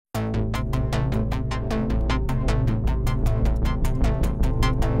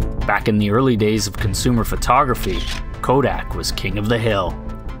Back in the early days of consumer photography, Kodak was king of the hill.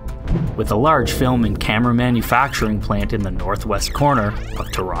 With a large film and camera manufacturing plant in the northwest corner of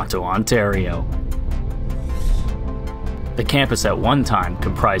Toronto, Ontario. The campus at one time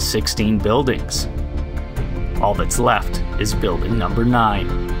comprised 16 buildings. All that's left is building number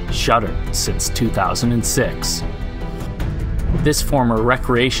 9, shuttered since 2006. This former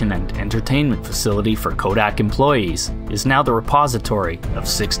recreation and entertainment facility for Kodak employees is now the repository of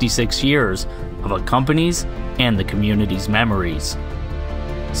 66 years of a company's and the community's memories.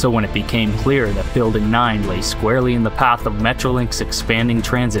 So when it became clear that Building 9 lay squarely in the path of Metrolink's expanding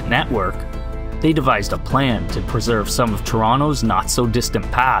transit network, they devised a plan to preserve some of Toronto's not-so-distant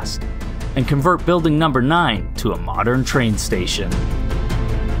past and convert Building Number 9 to a modern train station.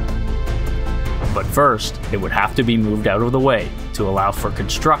 But first, it would have to be moved out of the way to allow for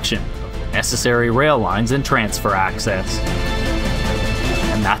construction of the necessary rail lines and transfer access.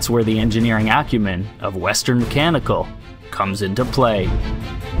 And that's where the engineering acumen of Western Mechanical comes into play.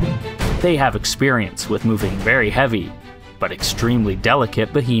 They have experience with moving very heavy, but extremely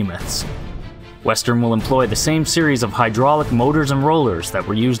delicate behemoths. Western will employ the same series of hydraulic motors and rollers that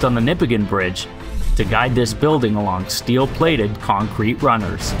were used on the Nipigon Bridge to guide this building along steel-plated concrete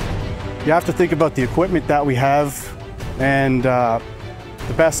runners. You have to think about the equipment that we have and the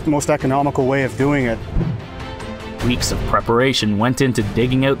best, most economical way of doing it. Weeks of preparation went into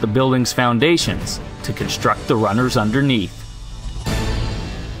digging out the building's foundations to construct the runners underneath.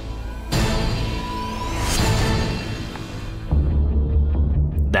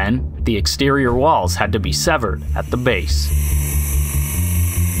 Then, the exterior walls had to be severed at the base.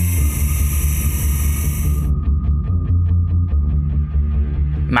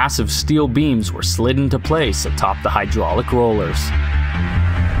 Massive steel beams were slid into place atop the hydraulic rollers.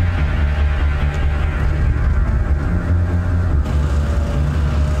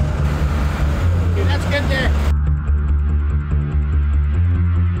 Okay, that's good there.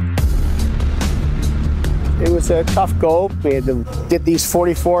 It was a tough go. We had to get these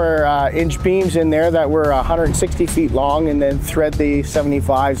 44-inch beams in there that were 160 feet long and then thread the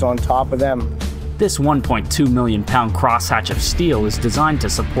 75s on top of them. This 1.2 million pound crosshatch of steel is designed to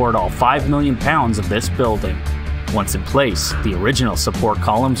support all 5 million pounds of this building. Once in place, the original support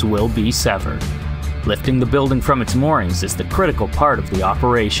columns will be severed. Lifting the building from its moorings is the critical part of the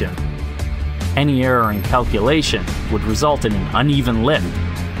operation. Any error in calculation would result in an uneven lift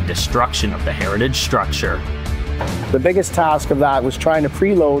and destruction of the heritage structure. The biggest task of that was trying to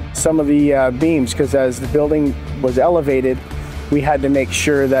preload some of the beams, because as the building was elevated, we had to make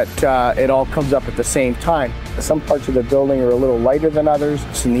sure that it all comes up at the same time. Some parts of the building are a little lighter than others,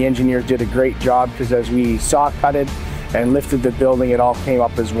 and the engineers did a great job, because as we saw cutted and lifted the building, it all came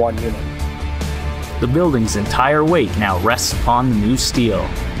up as one unit. The building's entire weight now rests upon the new steel.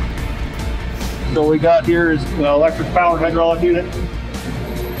 So what we got here is an electric powered hydraulic unit.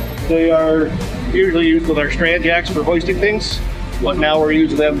 They are usually used with our strand jacks for hoisting things, but now we're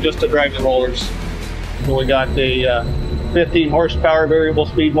using them just to drive the rollers. So we got a 15 horsepower variable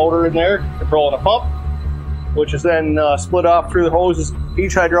speed motor in there controlling a pump, which is then split off through the hoses.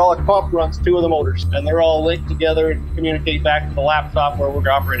 Each hydraulic pump runs 2 of the motors, and they're all linked together and communicate back to the laptop where we're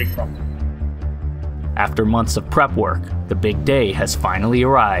operating from. After months of prep work, the big day has finally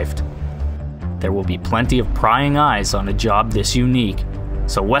arrived. There will be plenty of prying eyes on a job this unique,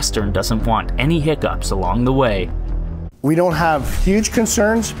 so Western doesn't want any hiccups along the way. We don't have huge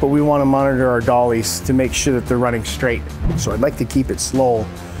concerns, but we want to monitor our dollies to make sure that they're running straight. So I'd like to keep it slow.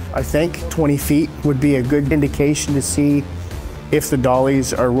 I think 20 feet would be a good indication to see if the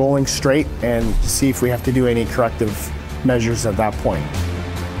dollies are rolling straight and to see if we have to do any corrective measures at that point.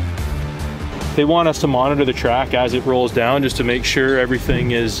 They want us to monitor the track as it rolls down just to make sure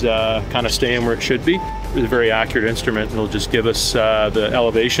everything is kind of staying where it should be. It's a very accurate instrument. It'll just give us the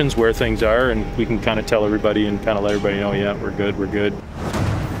elevations where things are, and we can kind of tell everybody and kind of let everybody know, yeah, we're good, we're good.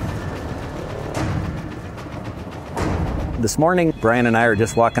 This morning, Brian and I are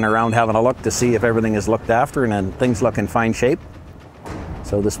just walking around having a look to see if everything is looked after and then things look in fine shape.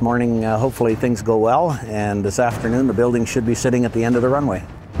 So this morning, hopefully things go well, and this afternoon the building should be sitting at the end of the runway.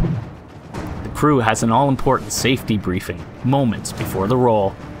 The crew has an all-important safety briefing moments before the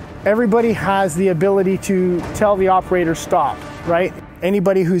roll. Everybody has the ability to tell the operator stop, right?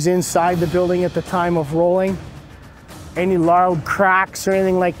 Anybody who's inside the building at the time of rolling, any loud cracks or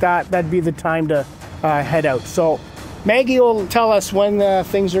anything like that, that'd be the time to head out. So Maggie will tell us when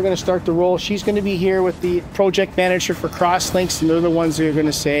things are going to start to roll. She's going to be here with the project manager for Crosslinks, and they're the ones that are going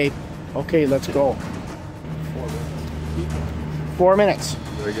to say, okay, let's go. 4 minutes.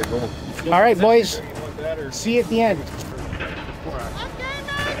 All right, boys. See you at the end. Okay,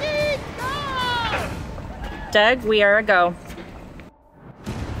 Maggie! Doug, we are a go.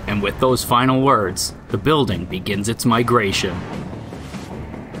 And with those final words, the building begins its migration.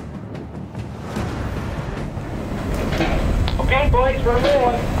 Okay, boys, we're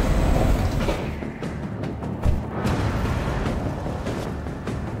rolling.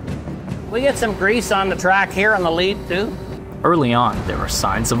 We get some grease on the track here on the lead too. Early on, there are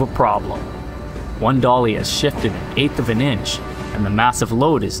signs of a problem. One dolly has shifted 1/8 of an inch, and the massive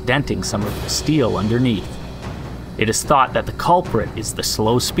load is denting some of the steel underneath. It is thought that the culprit is the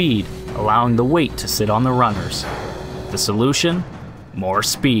slow speed, allowing the weight to sit on the runners. The solution? More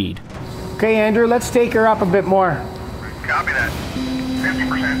speed. Okay, Andrew, let's take her up a bit more. Copy that.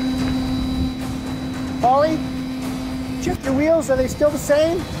 50%. Ollie, check your wheels. Are they still the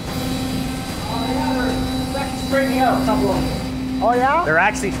same? Straightening out a couple of them. Oh yeah? They're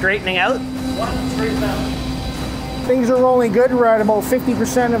actually straightening out? One straightened out. Things are rolling good. We're at about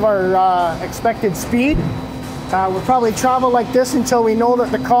 50% of our expected speed. We'll probably travel like this until we know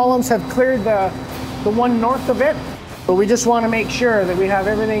that the columns have cleared the one north of it. But we just want to make sure that we have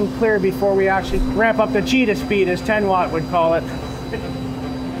everything clear before we actually ramp up the cheetah speed, as 10 Watt would call it.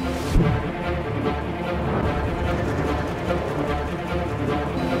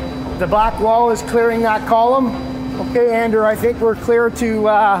 The black wall is clearing that column. Okay, Andrew, I think we're clear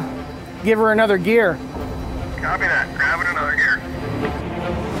to give her another gear. Copy that. Grabbing another gear.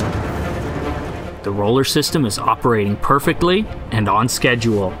 The roller system is operating perfectly and on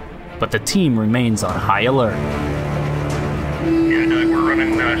schedule, but the team remains on high alert. Yeah, Doug, we're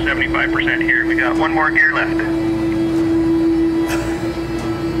running 75% here. We got one more gear left.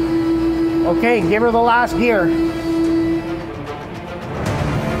 Okay, give her the last gear.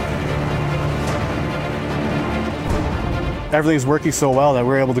 Everything's working so well that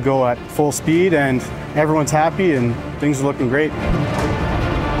we're able to go at full speed and everyone's happy and things are looking great.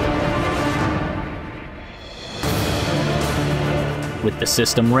 With the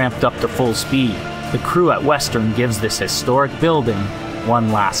system ramped up to full speed, the crew at Western gives this historic building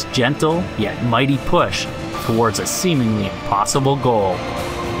one last gentle yet mighty push towards a seemingly impossible goal.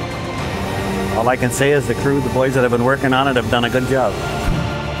 All I can say is the crew, the boys that have been working on it have done a good job.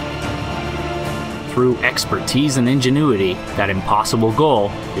 Through expertise and ingenuity, that impossible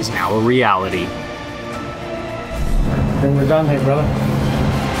goal is now a reality. Then we're done, hey brother.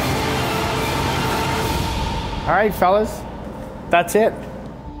 All right, fellas, that's it.